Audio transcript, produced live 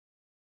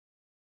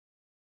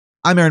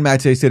I'm Aaron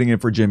Maté, sitting in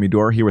for Jimmy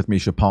Dore, here with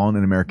Misha Pollan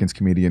and Americans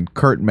comedian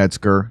Kurt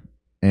Metzger.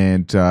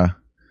 And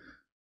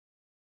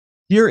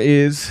here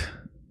is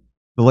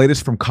the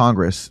latest from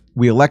Congress.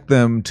 We elect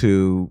them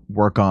to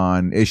work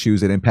on issues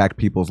that impact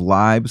people's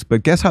lives,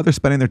 but guess how they're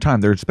spending their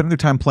time? They're spending their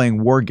time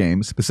playing war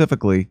games,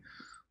 specifically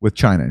with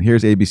China. And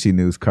here's ABC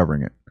News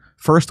covering it.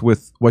 First,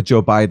 with what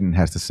Joe Biden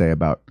has to say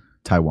about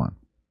Taiwan.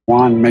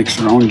 Taiwan makes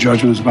their own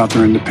judgments about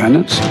their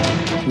independence.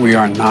 We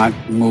are not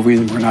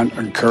moving, we're not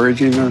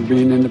encouraging their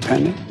being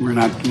independent.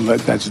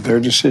 That's their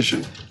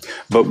decision.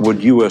 But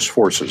would U.S.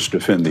 forces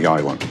defend the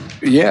island?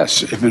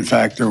 Yes, if in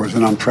fact there was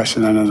an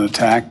unprecedented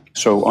attack.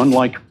 So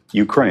unlike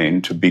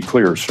Ukraine, to be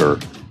clear, sir,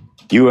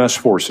 U.S.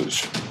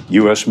 forces,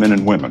 U.S. men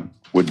and women,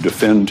 would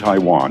defend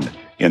Taiwan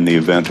in the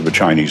event of a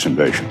Chinese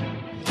invasion?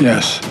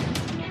 Yes.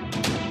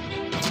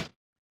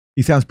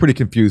 He sounds pretty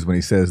confused when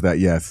he says that,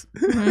 yes.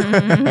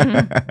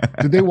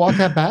 Did they walk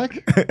that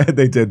back?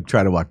 They did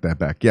try to walk that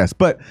back, yes.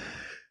 But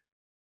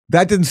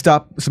that didn't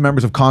stop some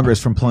members of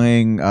Congress from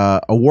playing a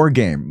war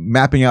game,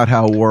 mapping out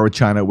how a war with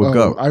China would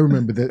go. I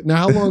remember that. Now,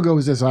 how long ago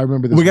was this? I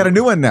remember this. We got a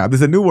new one now.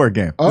 There's a new war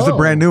game. There's a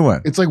brand new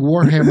one. It's like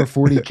Warhammer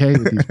 40K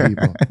with these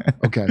people.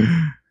 Okay.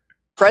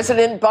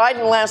 President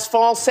Biden last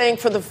fall saying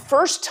for the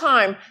first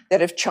time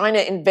that if China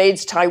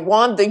invades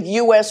Taiwan, the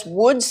U.S.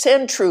 would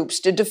send troops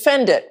to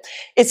defend it.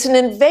 It's an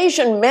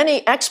invasion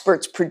many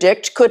experts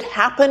predict could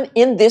happen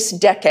in this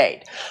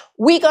decade.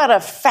 We got a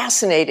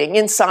fascinating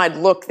inside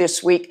look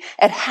this week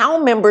at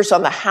how members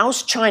on the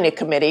House China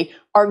Committee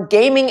are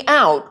gaming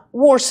out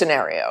war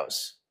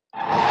scenarios.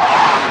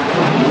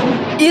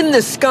 In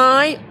the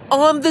sky,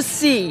 on the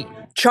sea,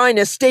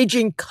 China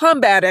staging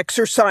combat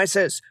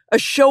exercises, a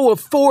show of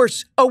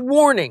force, a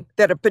warning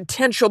that a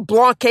potential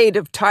blockade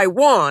of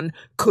Taiwan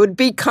could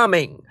be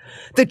coming.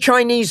 The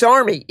Chinese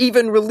army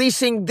even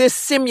releasing this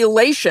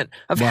simulation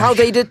of how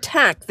they'd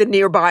attack the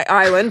nearby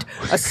island,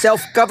 a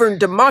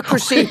self-governed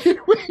democracy.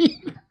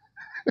 Wait.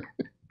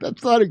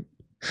 That's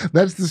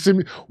the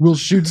simulation. We'll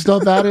shoot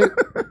stuff at it.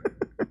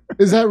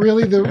 Is that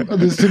really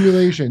the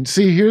simulation?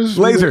 See, here's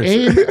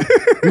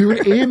lasers. We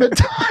would aim at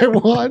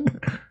Taiwan.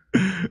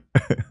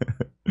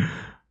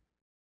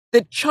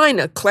 That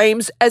China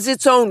claims as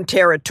its own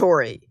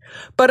territory.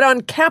 But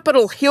on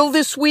Capitol Hill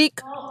this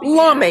week,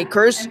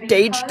 lawmakers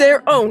staged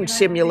their own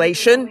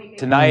simulation.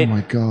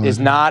 Tonight is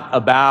not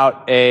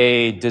about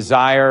a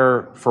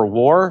desire for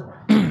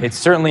war. It's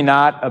certainly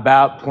not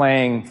about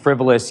playing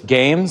frivolous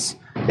games.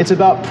 It's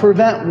about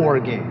prevent war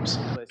games.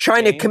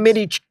 China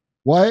committee.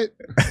 What?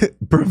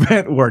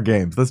 Prevent war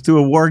games. Let's do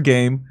a war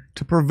game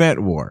to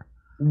prevent war.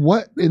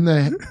 What in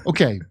the...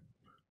 Okay.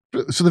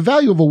 So the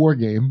value of a war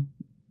game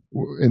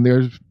in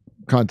their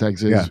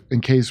context is in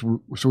case,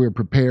 so we're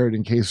prepared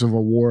in case of a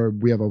war.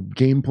 We have a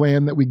game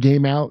plan that we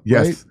game out.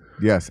 Yes, right?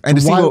 yes.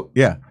 And so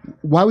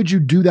why would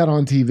you do that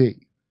on TV?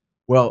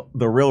 Well,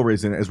 the real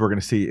reason, as we're going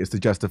to see, is to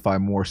justify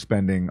more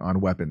spending on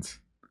weapons.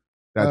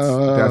 That's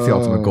the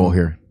ultimate goal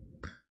here,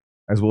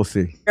 as we'll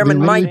see. Chairman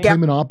Mike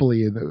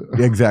Monopoly.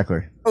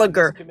 Exactly.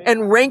 Gallagher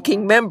and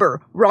ranking member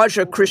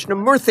Raja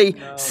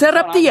Krishnamurthy set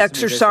up the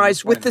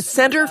exercise with the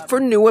Center for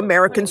New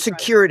American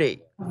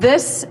Security.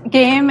 This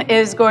game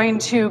is going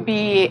to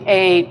be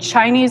a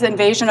Chinese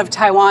invasion of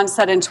Taiwan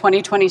set in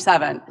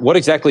 2027. What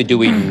exactly do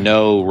we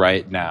know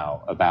right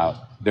now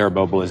about their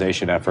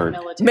mobilization effort?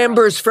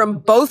 Members from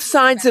both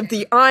sides of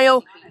the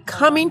aisle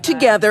coming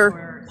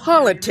together,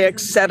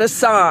 politics set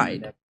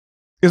aside.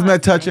 Isn't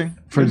that touching?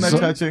 Isn't that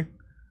touching?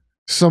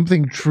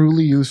 Something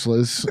truly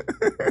useless.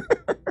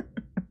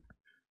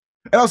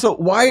 And also,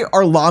 why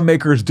are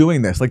lawmakers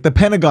doing this? Like the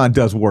Pentagon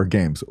does war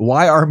games.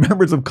 Why are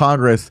members of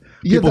Congress,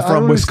 people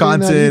from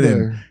Wisconsin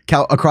and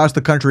across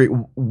the country,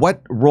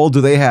 what role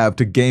do they have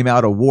to game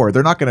out a war?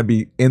 They're not going to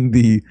be in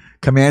the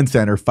command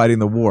center fighting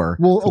the war.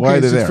 Well, so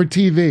okay, so it's for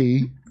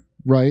TV,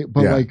 right?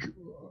 But like,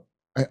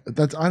 I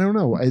don't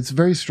know. It's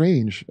very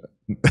strange.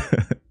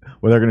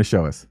 Well, they're going to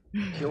show us.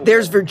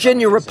 There's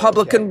Virginia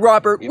Republican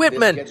Robert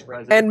Whitman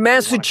and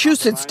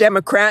Massachusetts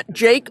Democrat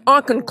Jake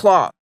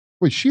Auchincloss.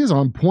 Wait, she is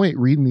on point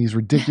reading these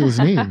ridiculous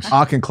names.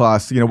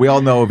 Auchincloss, we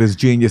all know of his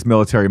genius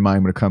military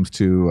mind when it comes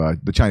to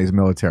the Chinese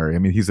military. I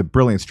mean, he's a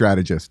brilliant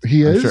strategist.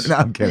 He is? Sure. No,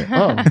 I'm kidding.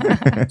 Oh.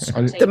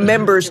 The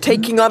members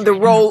taking on the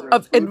role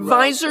of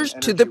advisors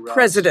to the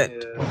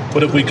president.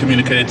 What have we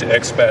communicated to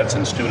expats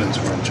and students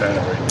from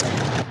China right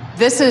now?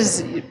 This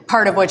is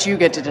part of what you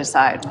get to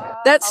decide.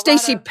 That's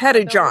Stacey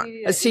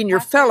Pettijohn, a senior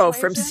fellow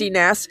from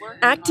CNAS,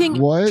 acting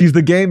She's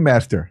the game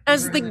master.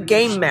 As the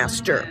game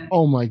master.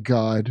 Oh my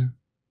God.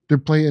 They're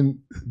playing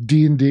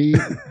D&D.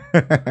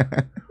 The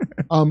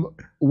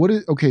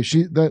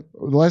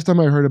last time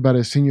I heard about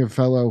a senior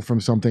fellow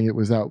from something, it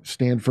was that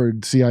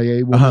Stanford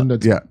CIA woman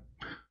that's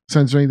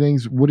censoring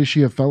things. What is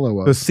she a fellow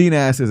of? The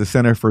CNAS is a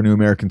Center for New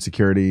American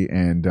Security,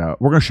 and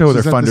we're going to show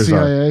who their funders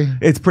are.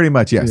 It's pretty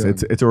much, yes. Yeah.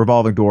 It's a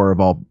revolving door of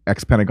all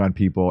ex-Pentagon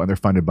people, and they're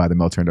funded by the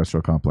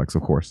military-industrial complex,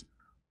 of course.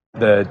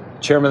 The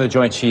chairman of the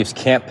Joint Chiefs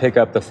can't pick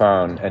up the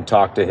phone and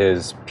talk to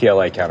his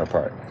PLA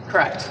counterpart.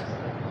 Correct.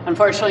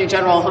 Unfortunately,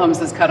 General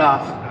Holmes is cut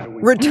off.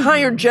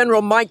 Retired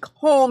General Mike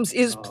Holmes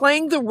is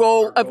playing the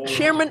role of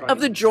chairman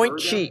of the Joint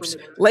Chiefs,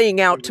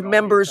 laying out to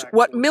members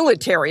what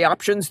military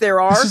options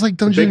there are. This is like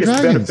Dungeons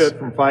and Dragons.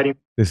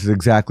 This is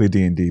exactly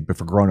D&D, but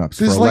for grown-ups,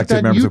 for This is like elected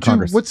that members of YouTube.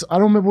 Congress. I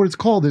don't remember what it's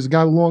called. There's a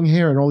guy with long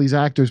hair, and all these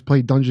actors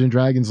play Dungeons and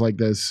Dragons like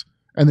this,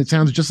 and it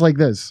sounds just like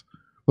this.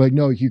 Like,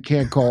 no, you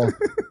can't call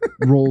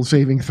roll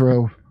saving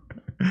throw.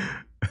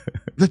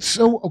 That's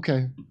so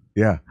okay.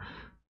 Yeah.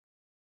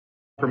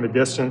 From a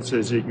distance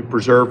is that you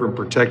preserve and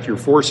protect your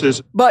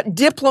forces. But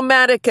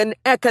diplomatic and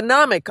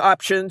economic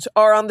options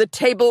are on the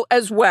table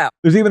as well.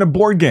 There's even a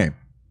board game.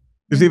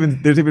 There's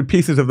even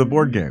pieces of the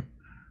board game.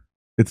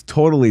 It's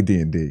totally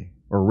D&D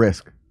or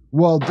Risk.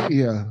 Well,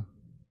 yeah.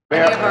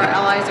 Many of our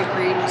allies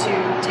agreed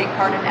to take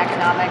part in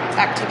economic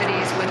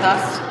activities with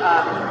us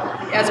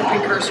as a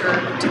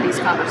precursor to these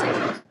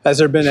conversations. Has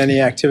there been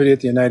any activity at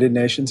the United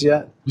Nations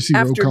yet? You see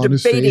After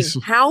Rokan's debating face.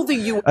 how the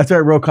U.S. That's right,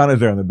 Ro Khanna's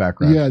there in the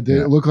background. Yeah,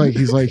 they look like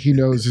he's like he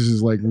knows this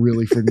is like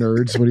really for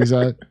nerds when he's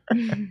at.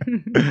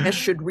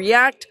 should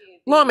react,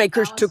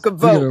 lawmakers took a You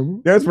vote.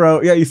 know, There's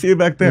Ro. Yeah, you see it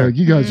back there. like,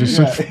 you guys are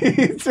such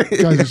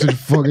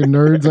fucking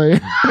nerds.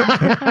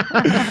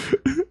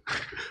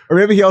 Or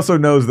maybe he also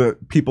knows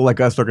that people like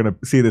us are going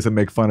to see this and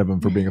make fun of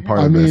him for being a part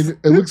of this.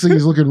 It looks like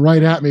he's looking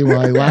right at me while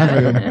I laugh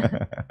at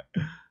him.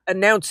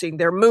 Announcing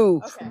their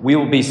move. We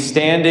will be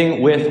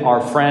standing with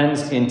our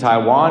friends in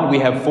Taiwan. We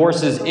have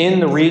forces in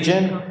the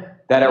region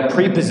that are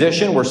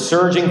pre-positioned. We're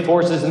surging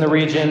forces in the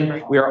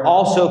region. We are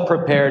also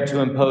prepared to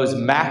impose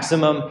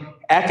maximum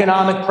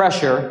economic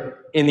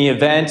pressure in the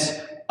event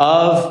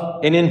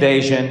of an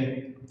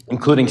invasion,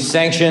 including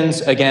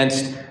sanctions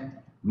against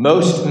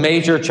most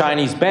major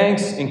Chinese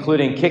banks,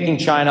 including kicking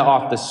China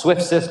off the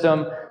SWIFT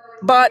system.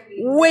 But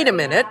wait a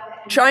minute.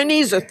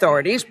 Chinese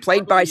authorities,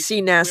 played by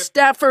CNAS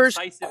staffers,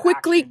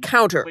 quickly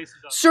counter,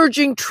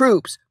 surging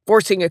troops,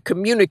 forcing a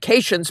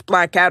communications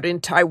blackout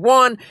in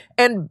Taiwan,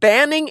 and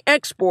banning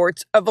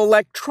exports of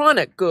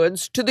electronic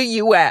goods to the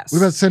U.S. What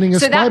about sending a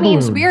So spy that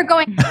means balloon? we are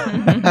going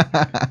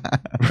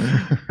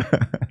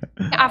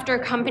after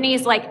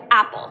companies like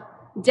Apple,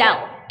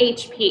 Dell,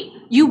 HP.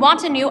 You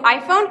want a new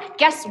iPhone?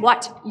 Guess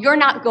what? You're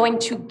not going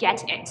to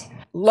get it.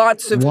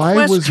 Lots of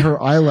Why was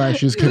her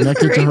eyelashes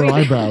connected to her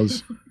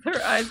eyebrows?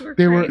 Her eyes were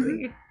They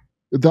crazy.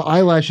 The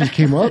eyelashes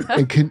came up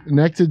and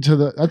connected to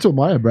the. That's what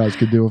my eyebrows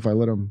could do if I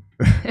let them.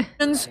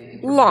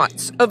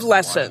 Lots of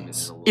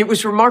lessons. It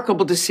was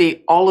remarkable to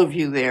see all of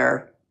you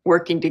there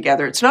working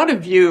together. It's not a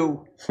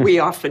view we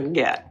often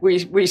get.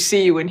 We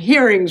see you in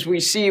hearings,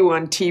 we see you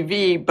on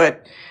TV,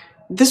 but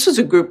this is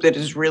a group that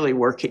is really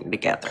working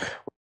together.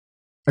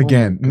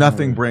 Again,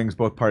 nothing brings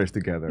both parties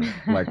together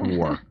like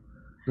war.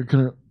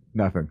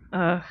 Nothing.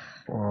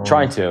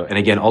 Trying to. And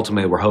again,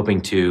 ultimately, we're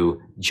hoping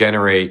to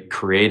generate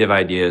creative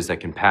ideas that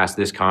can pass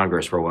this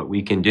Congress for what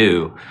we can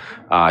do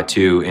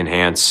to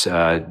enhance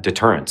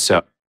deterrence.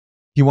 So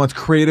He wants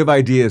creative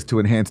ideas to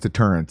enhance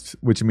deterrence,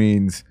 which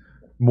means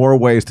more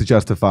ways to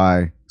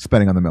justify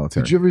spending on the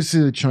military. Did you ever see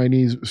the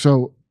Chinese?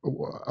 So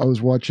I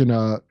was watching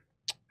a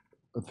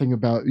thing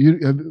about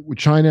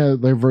China,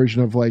 their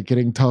version of like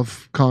getting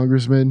tough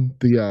congressmen.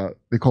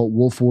 They call it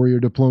Wolf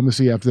Warrior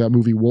diplomacy after that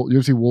movie. You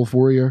ever see Wolf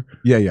Warrior?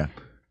 Yeah, yeah.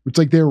 It's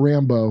like their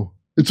Rambo.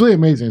 It's really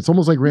amazing. It's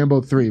almost like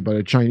Rambo 3, but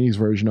a Chinese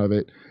version of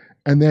it.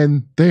 And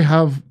then they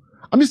have.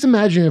 I'm just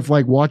imagining if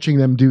like watching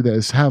them do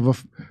this, have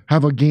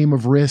a game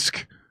of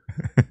Risk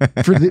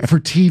for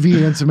TV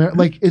against America.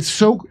 Like it's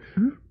so.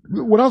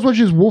 When I was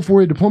watching this Wolf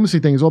Warrior diplomacy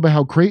thing, it's all about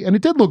how crazy, and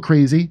it did look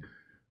crazy.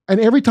 And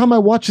every time I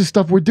watch this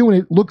stuff we're doing,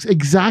 it looks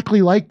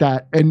exactly like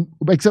that, and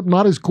except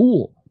not as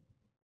cool.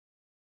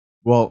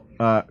 Well,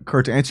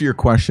 Kurt, to answer your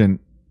question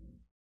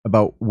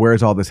about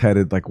where's all this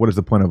headed, like what is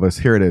the point of us?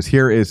 Here it is.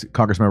 Here is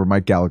Congressmember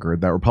Mike Gallagher,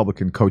 that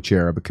Republican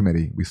co-chair of the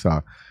committee we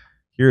saw.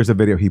 Here's a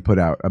video he put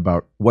out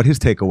about what his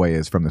takeaway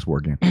is from this war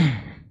game.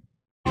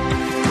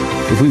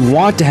 If we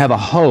want to have a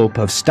hope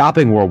of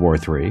stopping World War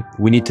III,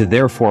 we need to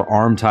therefore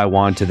arm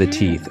Taiwan to the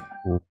teeth.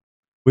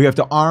 We have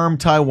to arm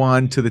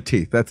Taiwan to the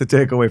teeth. That's the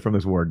takeaway from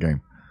this war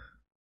game.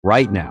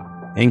 Right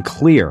now, and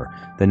clear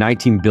the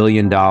 $19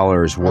 billion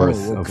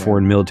worth of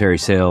foreign military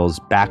sales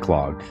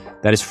backlog.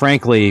 That is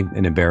frankly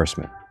an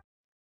embarrassment.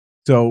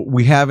 So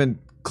we haven't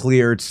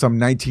cleared some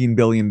 $19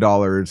 billion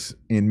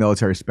in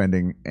military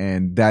spending,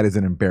 and that is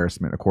an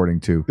embarrassment, according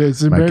to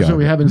It's an embarrassment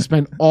we haven't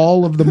spent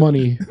all of the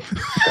money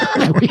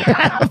that we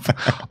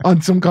have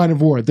on some kind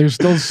of war. There's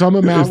still some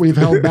amount we've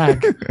held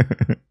back.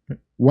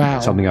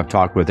 Wow. Something I've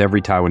talked with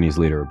every Taiwanese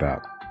leader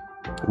about.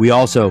 We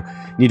also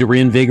need to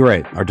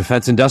reinvigorate our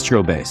defense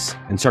industrial base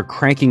and start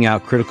cranking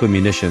out critical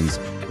munitions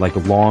like a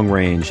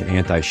long-range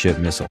anti-ship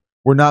missile.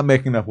 We're not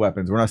making enough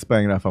weapons. We're not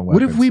spending enough on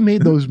weapons. What if we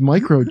made those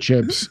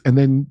microchips and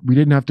then we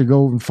didn't have to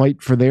go and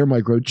fight for their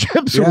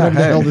microchips or whatever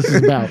the hell this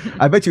is about?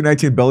 I bet you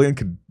 19 billion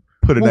could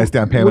put a nice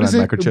down payment on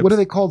microchips. What are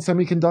they called?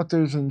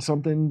 Semiconductors and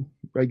something?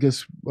 I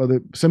guess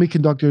the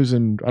semiconductors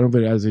and I don't know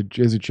if it has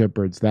a chip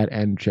or it's that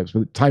and chips,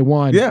 but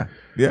Taiwan. Yeah.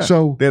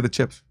 So they have the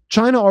chips.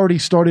 China already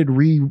started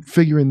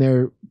refiguring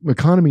their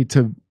economy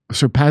to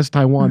surpass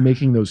Taiwan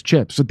making those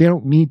chips. So they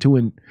don't need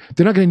to,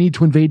 they're not going to need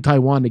to invade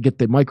Taiwan to get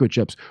the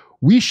microchips.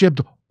 We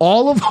shipped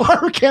all of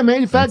our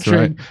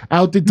manufacturing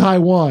out to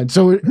Taiwan.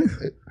 So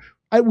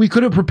we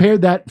could have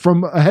prepared that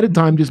from ahead of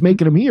time, just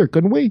making them here,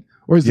 couldn't we?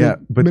 Or is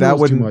but that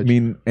wouldn't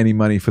mean any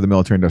money for the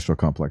military-industrial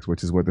complex,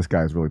 which is what this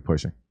guy is really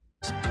pushing.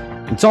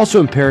 It's also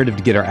imperative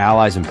to get our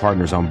allies and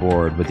partners on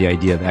board with the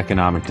idea of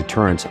economic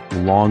deterrence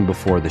long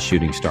before the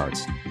shooting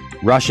starts.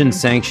 Russian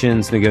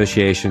sanctions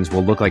negotiations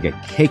will look like a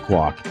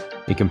cakewalk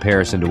in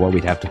comparison to what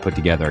we'd have to put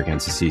together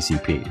against the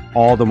CCP.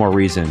 All the more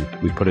reason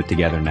we put it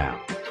together now.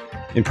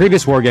 In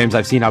previous war games,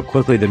 I've seen how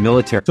quickly the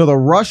military... So the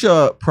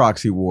Russia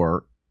proxy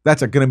war,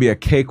 that's going to be a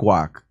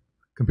cakewalk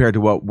compared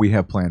to what we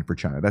have planned for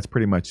China. That's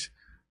pretty much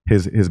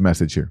his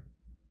message here.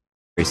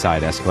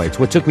 Side escalates.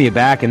 What took me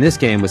aback in this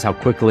game was how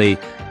quickly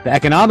the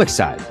economic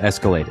side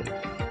escalated.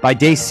 By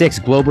day 6,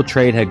 global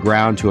trade had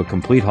ground to a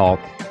complete halt,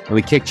 and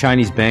we kicked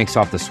Chinese banks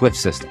off the SWIFT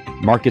system.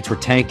 Markets were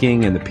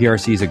tanking, and the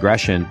PRC's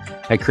aggression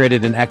had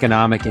created an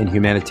economic and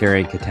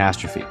humanitarian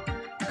catastrophe.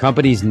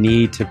 Companies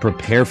need to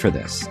prepare for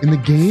this. In the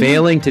game?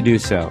 Failing to do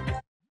so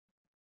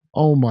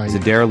is a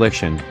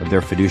dereliction of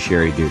their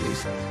fiduciary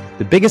duties.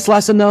 The biggest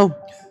lesson, though?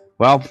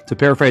 Well, to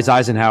paraphrase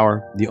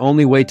Eisenhower, the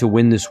only way to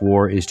win this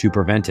war is to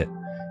prevent it.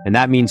 And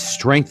that means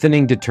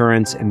strengthening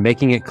deterrence and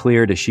making it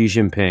clear to Xi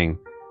Jinping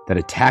that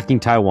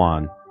attacking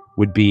Taiwan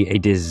would be a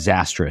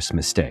disastrous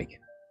mistake.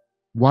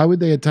 Why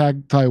would they attack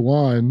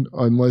Taiwan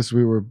unless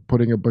we were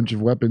putting a bunch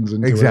of weapons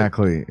into it?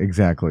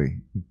 Exactly.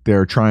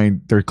 They're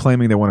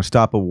claiming they want to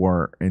stop a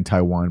war in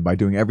Taiwan by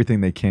doing everything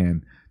they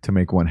can to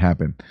make one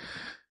happen.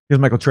 Here's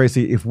Michael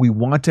Tracy. If we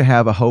want to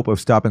have a hope of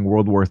stopping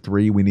World War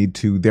III, we need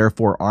to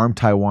therefore arm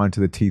Taiwan to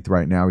the teeth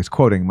right now. He's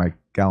quoting Mike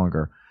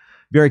Gallagher.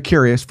 Very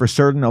curious, for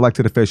certain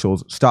elected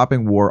officials,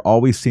 stopping war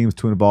always seems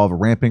to involve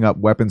ramping up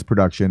weapons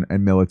production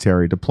and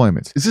military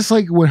deployments. Is this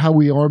like how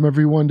we arm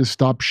everyone to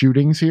stop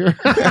shootings here?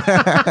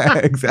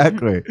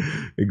 Exactly.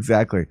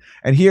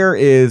 And here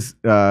is,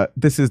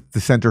 this is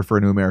the Center for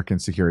New American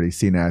Security,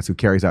 CNAS, who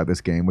carries out this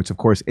game, which of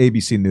course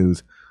ABC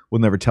News will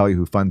never tell you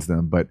who funds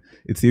them, but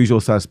it's the usual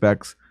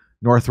suspects: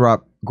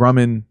 Northrop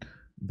Grumman,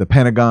 the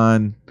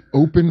Pentagon.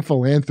 Open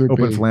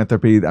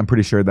philanthropy. I'm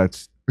pretty sure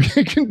that's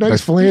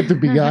nice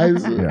philanthropy,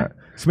 guys. Yeah.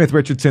 Smith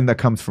Richardson, that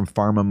comes from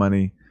pharma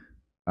money.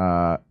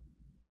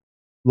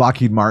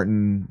 Lockheed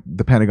Martin,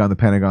 the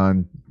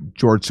Pentagon.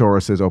 George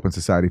Soros' Open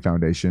Society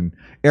Foundation.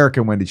 Eric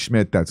and Wendy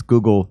Schmidt, that's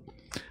Google.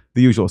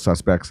 The usual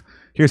suspects.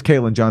 Here's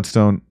Caitlin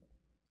Johnstone.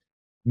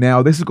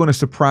 Now, this is going to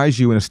surprise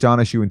you and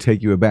astonish you and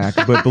take you aback,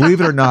 but believe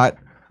it or not,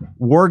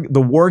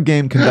 the war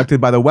game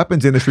conducted by the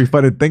weapons industry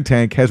funded think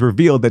tank has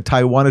revealed that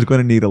Taiwan is going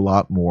to need a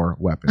lot more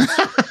weapons.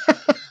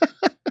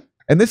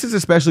 And this is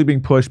especially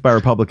being pushed by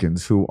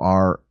Republicans who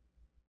are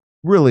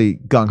really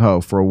gung-ho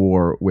for a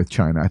war with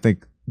China. I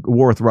think a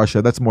war with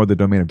Russia, that's more the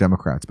domain of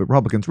Democrats, but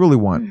Republicans really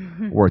want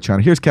a war with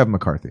China. Here's Kevin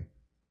McCarthy.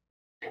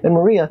 And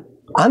Maria,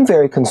 I'm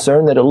very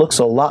concerned that it looks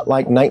a lot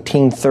like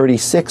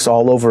 1936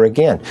 all over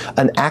again.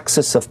 An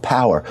axis of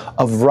power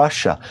of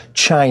Russia,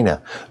 China,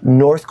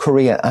 North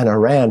Korea, and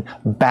Iran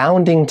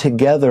bounding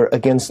together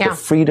against the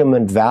freedom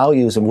and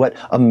values of what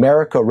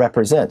America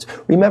represents.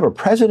 Remember,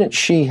 President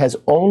Xi has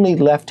only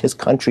left his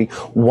country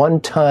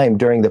one time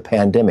during the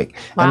pandemic,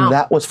 and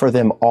that was for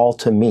them all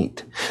to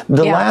meet.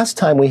 The last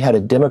time we had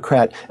a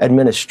Democrat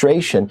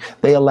administration,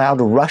 they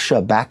allowed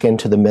Russia back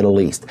into the Middle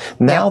East.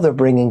 Now they're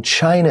bringing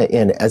China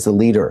in as a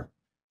leader.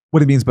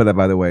 What he means by that,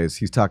 by the way, is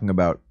he's talking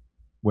about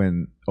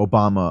when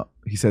Obama,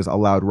 he says,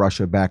 allowed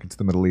Russia back into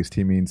the Middle East.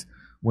 He means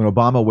when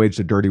Obama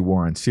waged a dirty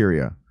war on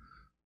Syria,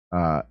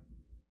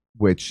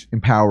 which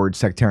empowered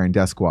sectarian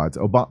death squads,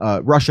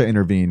 Russia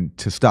intervened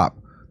to stop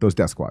those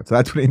death squads. So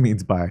that's what he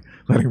means by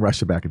letting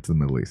Russia back into the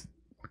Middle East.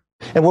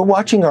 And we're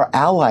watching our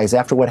allies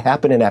after what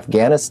happened in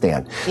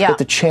Afghanistan, that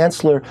the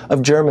Chancellor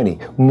of Germany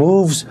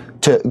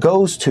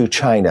goes to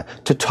China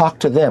to talk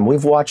to them.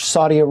 We've watched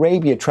Saudi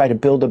Arabia try to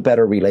build a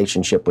better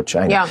relationship with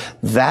China.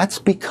 That's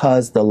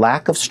because the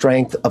lack of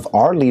strength of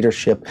our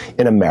leadership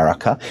in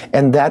America,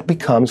 and that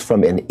becomes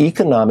from an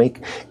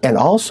economic and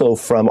also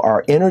from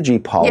our energy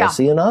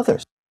policy and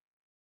others.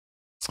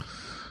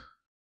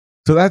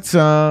 So that's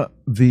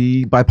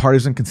the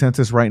bipartisan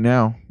consensus right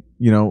now,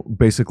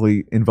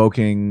 basically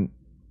invoking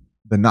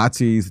the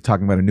Nazis,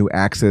 talking about a new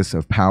axis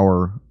of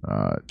power,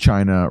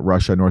 China,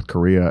 Russia, North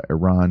Korea,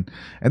 Iran.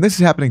 And this is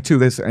happening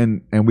too,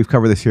 and we've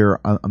covered this here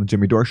on the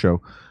Jimmy Dore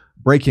Show.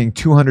 Breaking: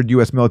 200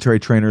 U.S. military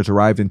trainers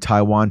arrived in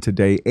Taiwan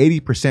today,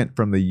 80%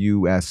 from the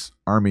U.S.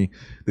 Army.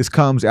 This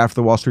comes after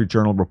the Wall Street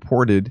Journal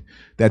reported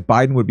that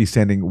Biden would be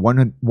sending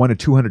 1 to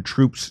 200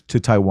 troops to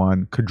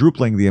Taiwan,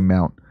 quadrupling the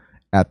amount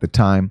at the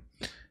time.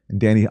 And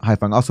Danny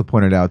Haifang also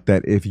pointed out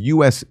that if the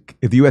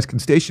U.S. can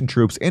station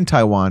troops in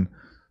Taiwan,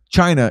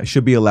 China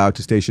should be allowed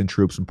to station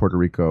troops in Puerto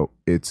Rico.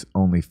 It's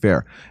only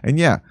fair. And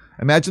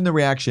imagine the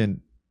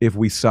reaction if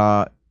we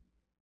saw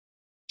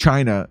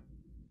China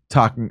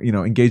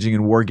engaging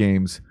in war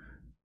games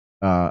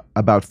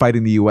about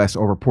fighting the U.S.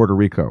 over Puerto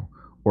Rico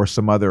or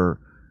some other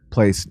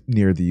place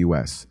near the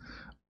U.S.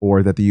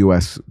 or that the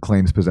U.S.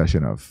 claims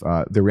possession of.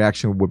 The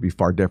reaction would be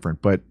far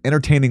different. But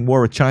entertaining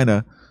war with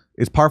China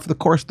is par for the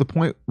course, to the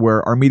point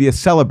where our media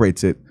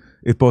celebrates it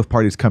if both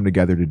parties come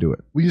together to do it.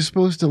 Were you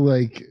supposed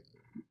to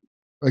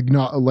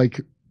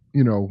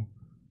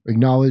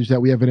acknowledge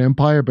that we have an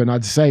empire, but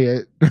not say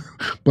it,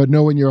 but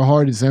know in your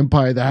heart it's an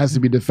empire that has to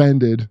be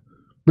defended,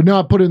 but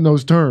not put in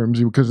those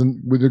terms, because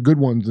with the good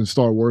ones in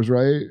Star Wars,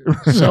 right?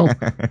 So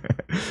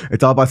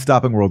it's all about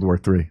stopping World War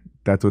III.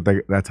 That's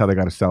how they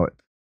got to sell it.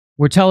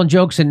 We're telling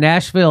jokes in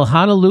Nashville,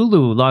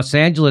 Honolulu, Los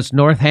Angeles,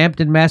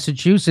 Northampton,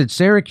 Massachusetts,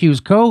 Syracuse,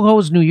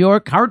 Cohoes, New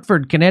York,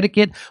 Hartford,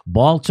 Connecticut,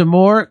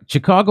 Baltimore,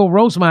 Chicago,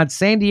 Rosemont,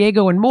 San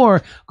Diego, and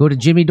more. Go to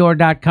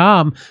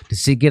jimmydore.com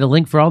to get a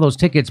link for all those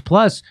tickets.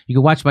 Plus, you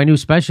can watch my new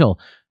special,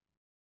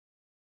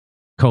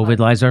 COVID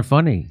Lies Are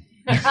Funny.